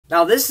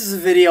Now this is a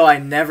video I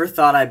never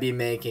thought I'd be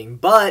making,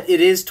 but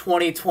it is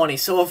 2020,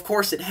 so of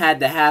course it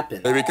had to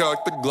happen. Baby,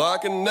 cock the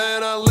Glock and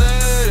then I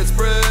let it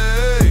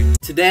spray.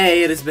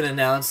 Today it has been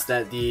announced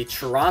that the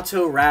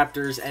Toronto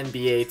Raptors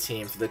NBA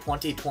team for the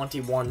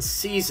 2021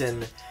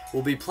 season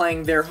will be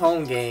playing their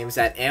home games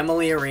at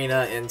Amalie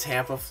Arena in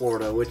Tampa,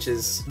 Florida, which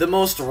is the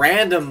most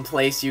random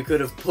place you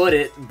could have put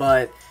it,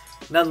 but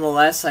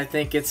nonetheless, I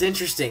think it's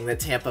interesting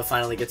that Tampa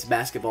finally gets a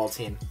basketball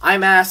team.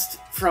 I'm asked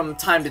from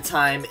time to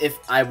time if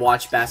I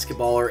watch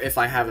basketball or if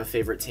I have a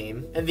favorite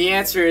team. And the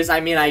answer is,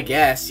 I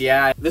guess,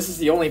 yeah. This is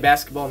the only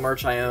basketball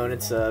merch I own.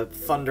 It's a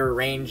Thunder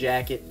rain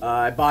jacket.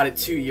 I bought it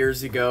 2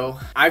 years ago.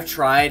 I've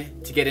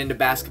tried to get into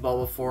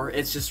basketball before.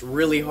 It's just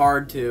really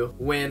hard to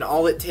when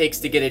all it takes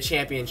to get a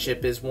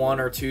championship is 1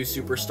 or 2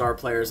 superstar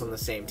players on the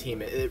same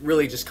team. It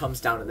really just comes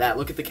down to that.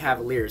 Look at the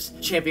Cavaliers.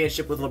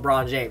 Championship with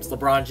LeBron James.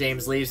 LeBron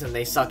James leaves and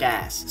they suck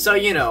ass. So,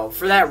 you know,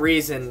 for that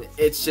reason,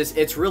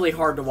 it's really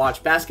hard to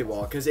watch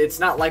basketball because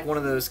it's not like one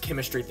of those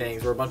chemistry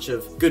things where a bunch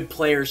of good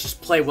players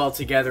just play well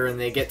together and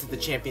they get to the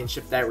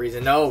championship that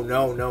reason. No.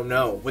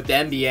 With the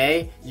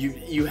NBA,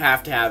 you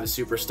have to have a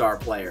superstar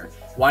player.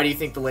 Why do you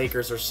think the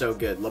Lakers are so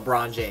good?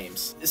 LeBron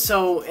James.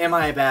 So, am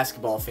I a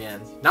basketball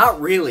fan? Not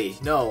really,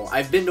 no.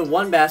 I've been to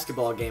 1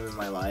 basketball game in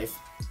my life.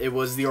 It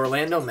was the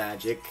Orlando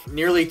Magic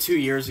nearly 2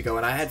 years ago,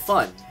 and I had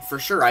fun. For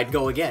sure, I'd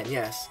go again,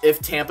 yes.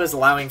 If Tampa's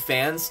allowing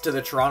fans to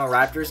the Toronto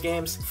Raptors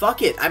games,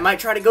 fuck it. I might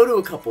try to go to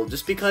a couple,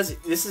 just because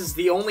this is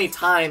the only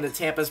time that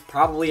Tampa's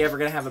probably ever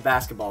gonna have a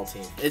basketball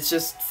team. It's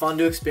just fun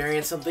to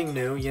experience something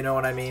new, you know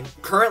what I mean?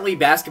 Currently,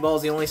 basketball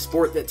is the only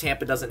sport that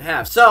Tampa doesn't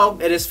have. So,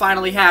 it has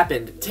finally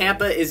happened.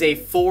 Tampa is a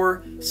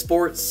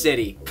 4-sport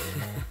city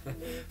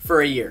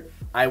for a year.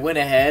 I went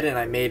ahead and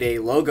I made a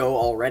logo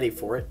already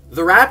for it.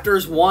 The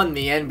Raptors won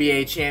the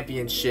NBA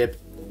championship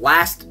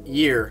last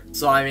year,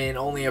 so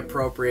only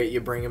appropriate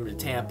you bring them to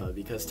Tampa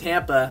because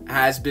Tampa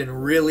has been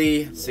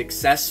really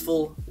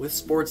successful with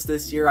sports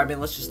this year.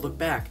 Let's just look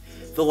back.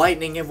 The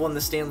Lightning have won the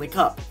Stanley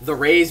Cup. The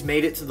Rays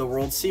made it to the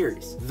World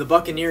Series. The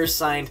Buccaneers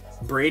signed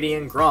Brady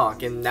and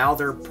Gronk, and now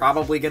they're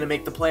probably going to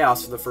make the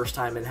playoffs for the first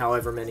time in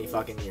however many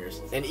fucking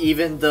years. And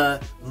even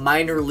the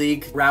minor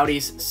league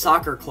Rowdies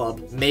Soccer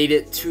Club made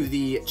it to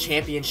the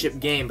championship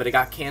game, but it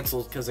got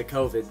canceled because of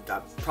COVID.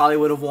 I probably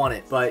would have won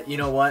it, but you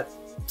know what?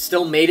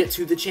 Still made it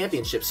to the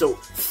championship. So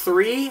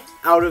 3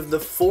 out of the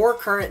 4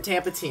 current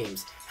Tampa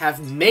teams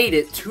have made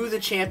it to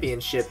the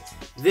championship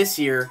this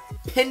year,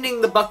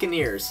 pending the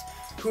Buccaneers.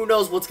 Who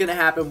knows what's going to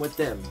happen with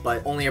them,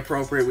 but only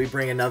appropriate we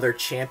bring another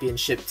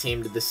championship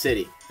team to the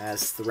city,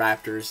 as the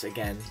Raptors,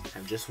 again,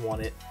 have just won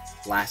it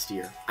last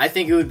year. I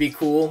think it would be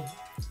cool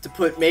to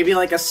put maybe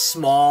like a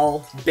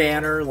small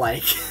banner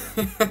like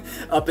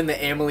up in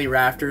the Amalie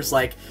Rafters,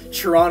 like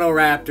Toronto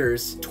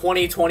Raptors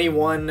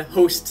 2021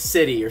 host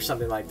city or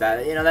something like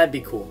that. You know, that'd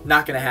be cool.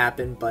 Not gonna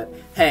happen, but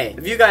hey,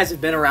 if you guys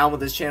have been around with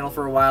this channel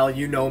for a while,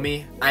 you know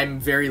me. I'm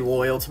very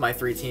loyal to my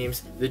 3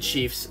 teams, the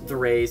Chiefs, the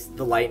Rays,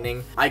 the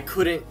Lightning. I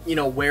couldn't,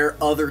 wear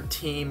other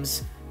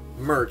teams'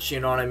 merch,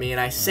 you know what I mean?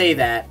 I say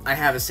that. I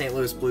have a St.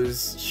 Louis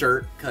Blues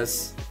shirt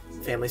because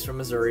family's from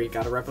Missouri,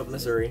 gotta rep up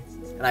Missouri.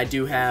 And I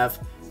do have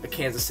a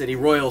Kansas City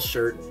Royals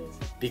shirt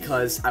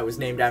because I was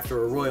named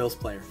after a Royals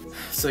player.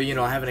 So,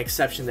 I have an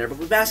exception there. But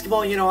with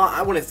basketball,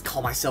 I wouldn't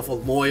call myself a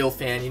loyal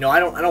fan. I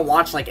don't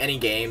watch like any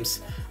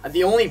games.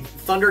 The only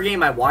Thunder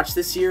game I watched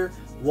this year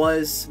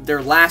was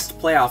their last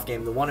playoff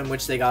game, the one in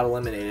which they got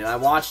eliminated. I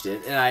watched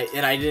it and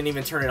I didn't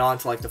even turn it on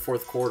until like the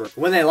 4th quarter.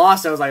 When they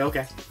lost, I was like,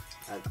 okay,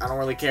 I don't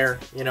really care,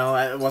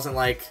 it wasn't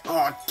like,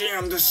 oh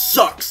damn, this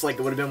sucks, like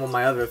it would have been with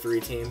my other 3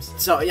 teams.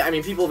 So yeah,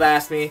 people have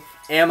asked me,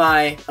 am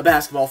I a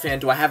basketball fan,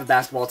 do I have a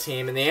basketball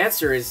team, and the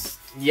answer is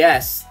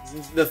yes,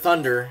 the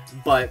Thunder,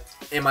 but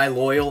am I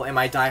loyal, am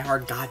I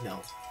diehard? God no,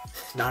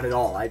 not at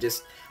all.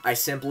 I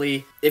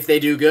simply, if they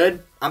do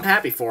good, I'm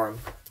happy for them.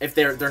 If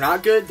they're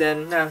not good,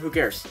 then who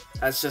cares?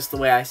 That's just the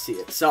way I see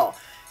it. So,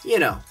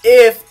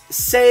 if,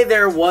 say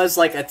there was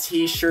like a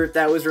t-shirt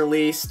that was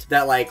released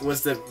that like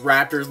was the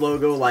Raptors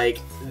logo like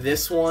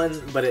this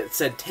one, but it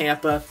said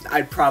Tampa,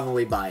 I'd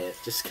probably buy it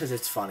just because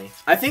it's funny.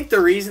 I think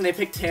the reason they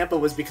picked Tampa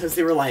was because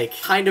they were like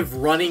kind of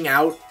running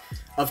out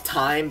of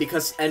time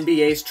because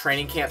NBA's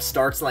training camp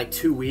starts in like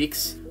 2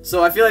 weeks.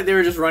 So I feel like they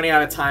were just running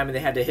out of time and they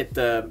had to hit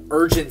the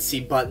urgency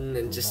button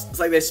and it's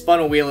like they spun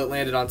a wheel, it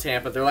landed on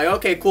Tampa. They're like,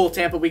 okay, cool,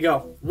 Tampa, we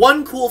go.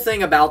 One cool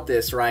thing about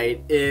this,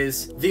 right,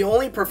 is the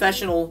only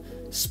professional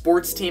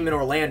sports team in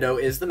Orlando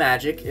is the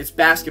Magic. It's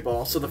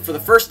basketball. So for the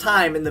first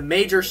time in the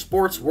major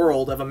sports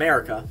world of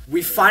America,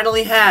 we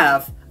finally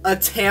have a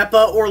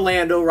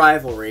Tampa-Orlando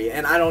rivalry.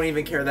 And I don't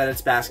even care that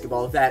it's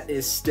basketball. That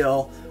is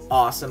still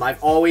awesome.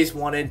 I've always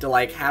wanted to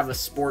like have a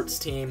sports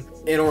team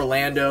in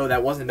Orlando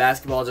that wasn't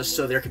basketball just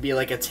so there could be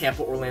like a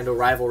Tampa-Orlando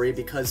rivalry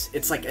because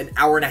it's like an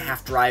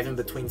hour-and-a-half drive in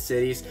between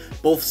cities.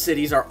 Both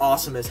cities are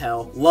awesome as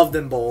hell. Love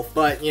them both.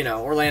 But,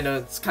 Orlando,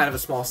 it's kind of a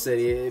small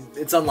city.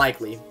 It's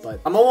unlikely. But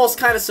I'm almost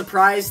kind of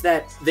surprised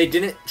that they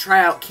didn't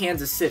try out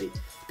Kansas City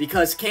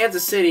because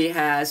Kansas City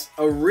has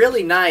a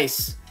really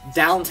nice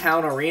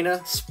downtown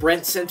arena,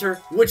 Sprint Center,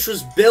 which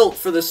was built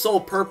for the sole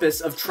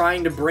purpose of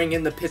trying to bring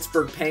in the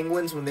Pittsburgh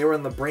Penguins when they were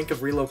on the brink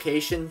of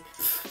relocation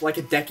like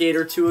a decade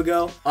or two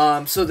ago.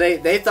 So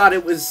they thought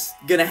it was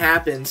gonna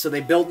happen, so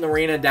they built an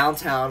arena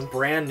downtown,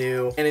 brand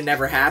new, and it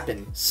never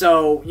happened.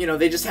 So, you know,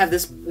 they just have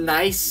this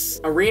nice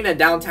arena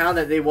downtown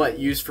that they,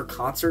 use for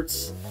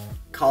concerts?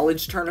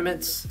 College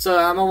tournaments. So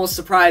I'm almost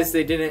surprised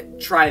they didn't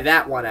try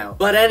that one out.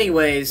 But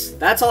anyways,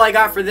 that's all I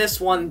got for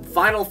this one.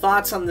 Final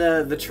thoughts on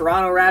the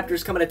Toronto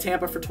Raptors coming to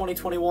Tampa for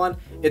 2021.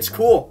 It's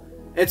cool.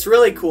 It's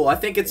really cool. I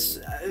think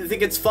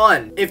it's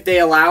fun. If they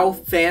allow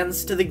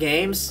fans to the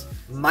games,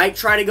 might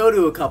try to go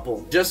to a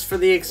couple just for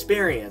the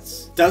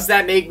experience. Does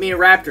that make me a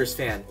Raptors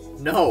fan?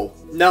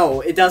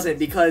 No, it doesn't,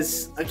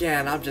 because,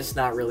 again, I'm just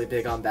not really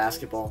big on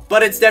basketball.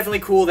 But it's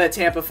definitely cool that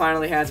Tampa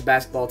finally has a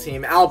basketball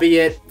team,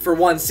 albeit for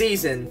one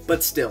season,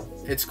 but still,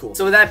 it's cool.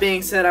 So with that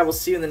being said, I will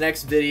see you in the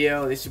next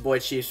video. This is your boy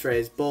Chiefs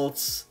Rays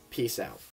Bolts. Peace out.